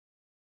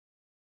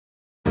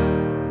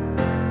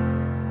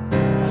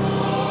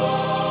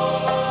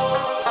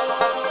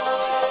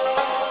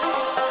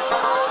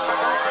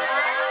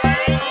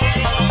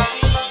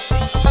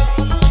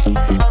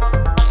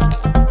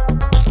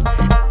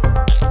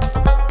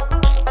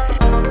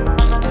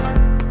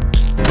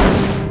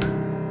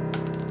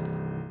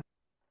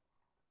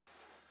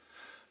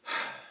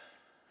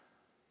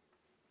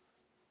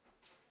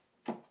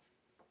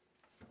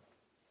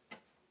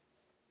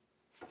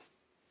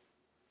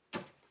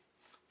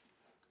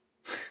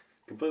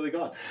completely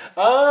gone.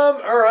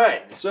 All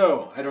right.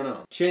 So, I don't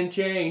know. Chain,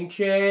 chain,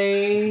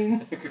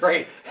 chain.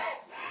 Great.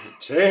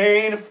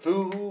 Chain of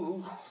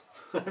fools.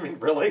 I mean,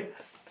 really?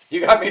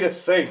 You got me to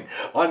sing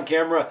on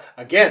camera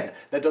again.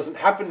 That doesn't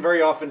happen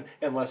very often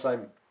unless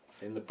I'm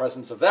in the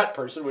presence of that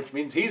person, which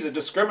means he's a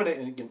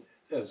discriminating.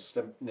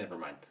 Never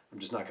mind. I'm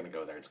just not going to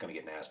go there. It's going to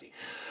get nasty.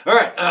 All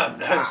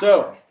right.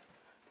 So,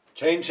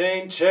 chain,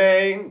 chain,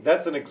 chain.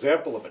 That's an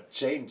example of a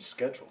change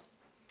schedule.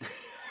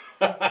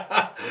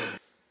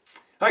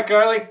 Hi,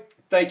 Carly.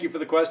 Thank you for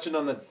the question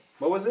on the,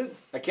 what was it?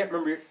 I can't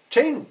remember your,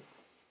 chain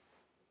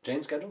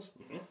schedules?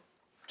 Mm-hmm.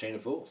 Chain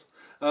of fools.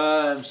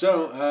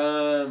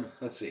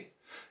 Let's see.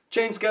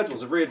 Chain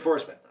schedules of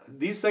reinforcement.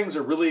 These things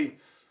are really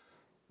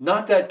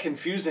not that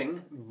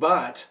confusing,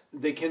 but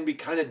they can be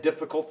kind of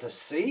difficult to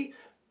see,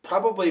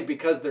 probably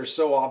because they're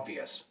so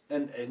obvious.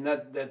 And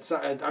that's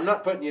I'm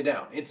not putting you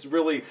down. It's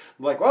really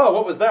like, oh,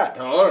 what was that?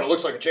 Oh, it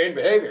looks like a chain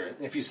behavior.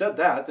 If you said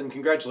that, then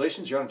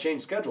congratulations, you're on a chain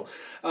schedule.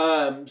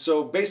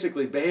 So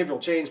basically, behavioral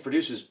chains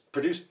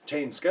produce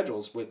chain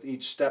schedules, with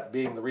each step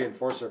being the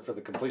reinforcer for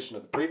the completion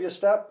of the previous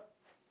step.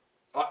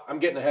 I'm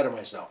getting ahead of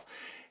myself.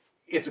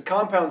 It's a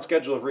compound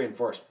schedule of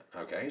reinforcement.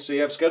 Okay, so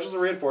you have schedules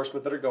of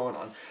reinforcement that are going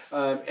on,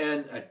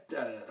 and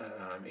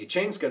a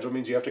chain schedule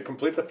means you have to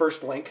complete the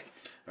first link,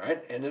 all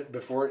right, and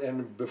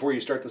before you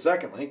start the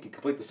second link, you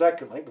complete the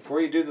second link before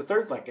you do the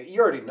third link.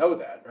 You already know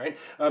that, right?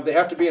 They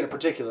have to be in a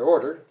particular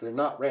order. They're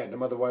not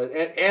random, otherwise,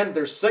 and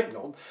they're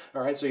signaled.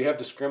 All right, so you have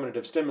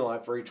discriminative stimuli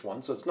for each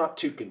one, so it's not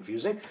too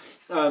confusing,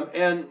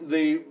 and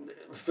the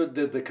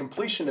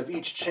completion of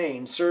each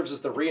chain serves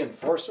as the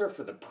reinforcer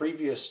for the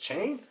previous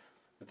chain,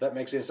 if that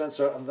makes any sense.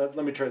 So let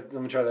me try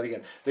that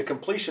again. The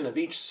completion of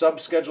each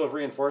sub-schedule of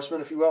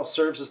reinforcement, if you will,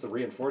 serves as the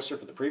reinforcer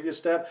for the previous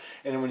step.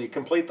 And when you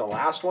complete the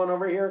last one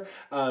over here,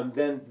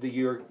 then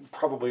you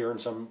probably earn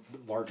some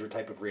larger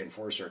type of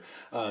reinforcer.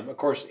 Of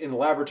course, in the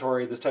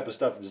laboratory, this type of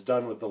stuff is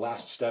done with the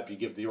last step. You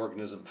give the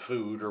organism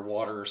food or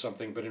water or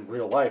something, but in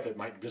real life, it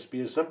might just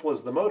be as simple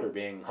as the motor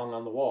being hung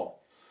on the wall.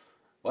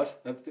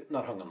 What?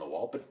 Not hung on the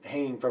wall, but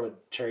hanging from a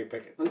cherry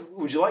pick.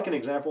 Would you like an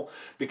example?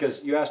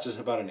 Because you asked us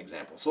about an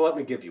example. So let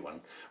me give you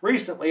one.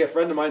 Recently, a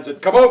friend of mine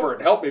said, come over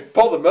and help me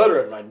pull the motor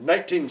in my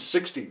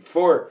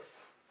 1964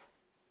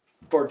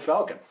 Ford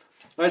Falcon.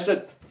 And I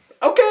said,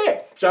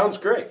 okay, sounds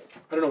great.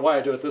 I don't know why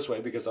I do it this way,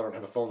 because I don't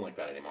have a phone like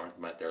that anymore.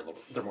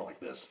 They're more like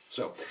this.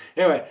 So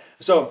anyway,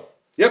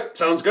 yep,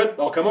 sounds good.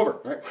 I'll come over.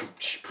 All right.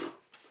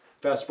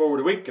 Fast forward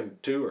a week and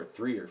 2 or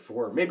 3 or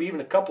 4, maybe even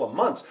a couple of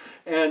months.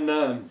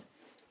 And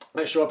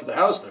I show up at the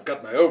house and I've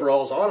got my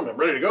overalls on and I'm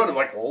ready to go, and I'm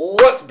like,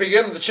 let's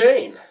begin the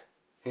chain.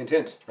 Hint,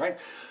 hint, right?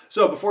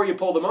 So before you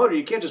pull the motor,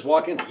 you can't just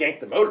walk in and yank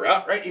the motor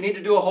out, right? You need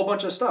to do a whole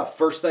bunch of stuff.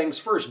 First things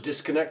first,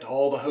 disconnect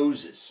all the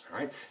hoses,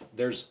 right?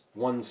 There's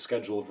one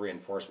schedule of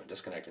reinforcement,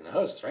 disconnecting the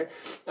hoses, right?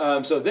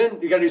 So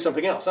then you got to do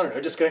something else. I don't know,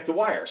 disconnect the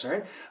wires,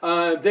 right?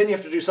 Then you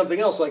have to do something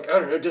else, like, I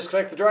don't know,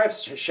 disconnect the drive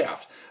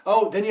shaft.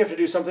 Oh, then you have to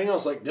do something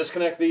else, like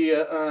disconnect the,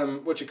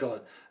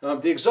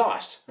 the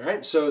exhaust, all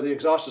right? So the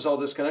exhaust is all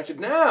disconnected.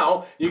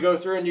 Now you go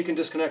through and you can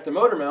disconnect the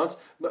motor mounts,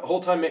 but the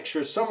whole time make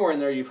sure somewhere in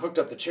there you've hooked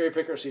up the cherry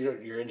picker so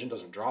your engine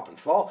doesn't drop and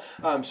fall.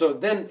 So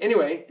then,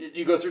 anyway,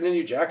 you go through and then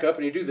you jack up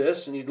and you do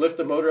this, and you lift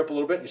the motor up a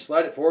little bit, and you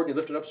slide it forward, and you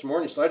lift it up some more,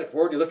 and you slide it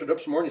forward, you lift it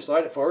up some more, and you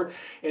slide it forward.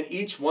 And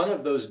each one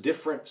of those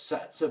different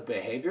sets of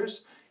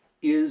behaviors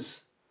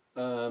is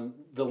the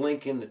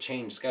link in the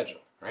chain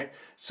schedule, right?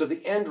 So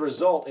the end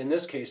result in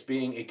this case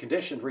being a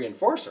conditioned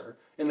reinforcer,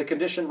 and the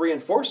conditioned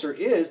reinforcer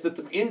is that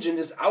the engine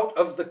is out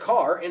of the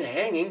car and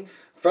hanging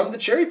from the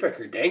cherry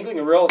picker, dangling,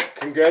 and we're all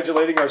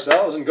congratulating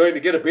ourselves and going to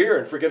get a beer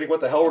and forgetting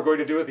what the hell we're going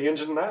to do with the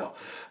engine now.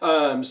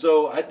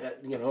 So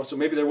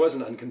maybe there was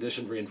an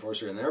unconditioned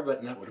reinforcer in there,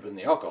 but that would have been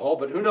the alcohol,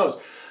 but who knows?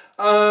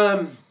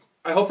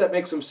 I hope that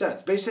makes some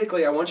sense.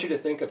 Basically, I want you to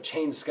think of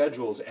chain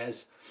schedules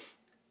as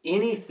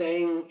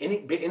anything,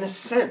 in a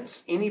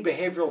sense, any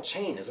behavioral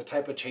chain is a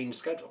type of chain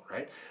schedule,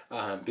 right?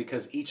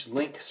 Because each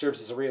link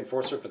serves as a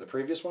reinforcer for the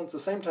previous one. It's the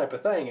same type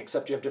of thing,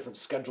 except you have different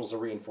schedules of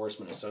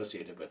reinforcement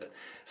associated with it.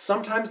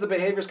 Sometimes the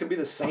behaviors can be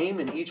the same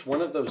in each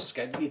one of those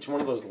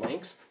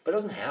links, but it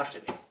doesn't have to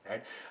be,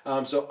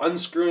 right? So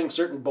unscrewing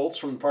certain bolts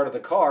from part of the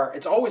car,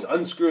 it's always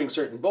unscrewing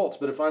certain bolts,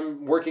 but if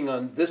I'm working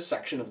on this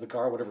section of the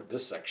car, whatever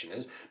this section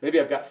is, maybe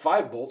I've got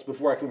 5 bolts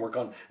before I can work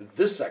on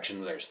this section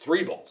where there's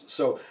 3 bolts.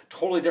 So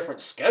totally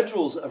different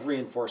schedules of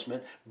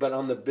reinforcement,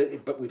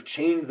 but we've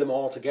chained them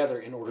all together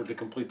in order to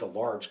complete the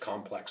large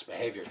complex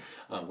behavior,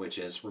 which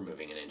is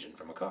removing an engine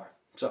from a car.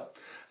 So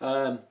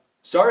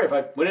sorry if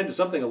I went into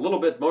something a little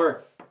bit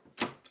more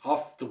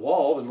off the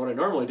wall than what I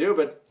normally do,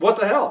 but what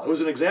the hell? It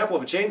was an example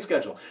of a chain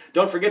schedule.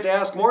 Don't forget to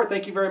ask more.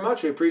 Thank you very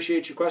much. We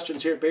appreciate your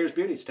questions here at Bayer's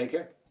Beauties. Take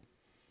care.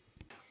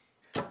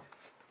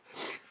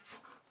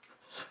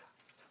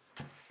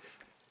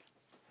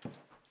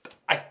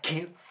 I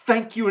can't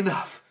thank you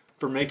enough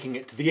for making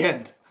it to the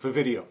end of a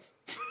video.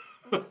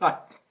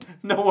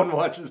 No one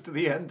watches to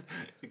the end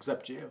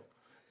except you.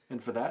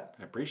 And for that,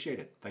 I appreciate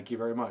it. Thank you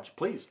very much.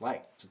 Please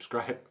like,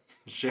 subscribe,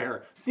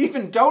 share,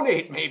 even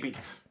donate maybe.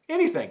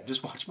 Anything.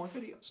 Just watch more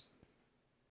videos.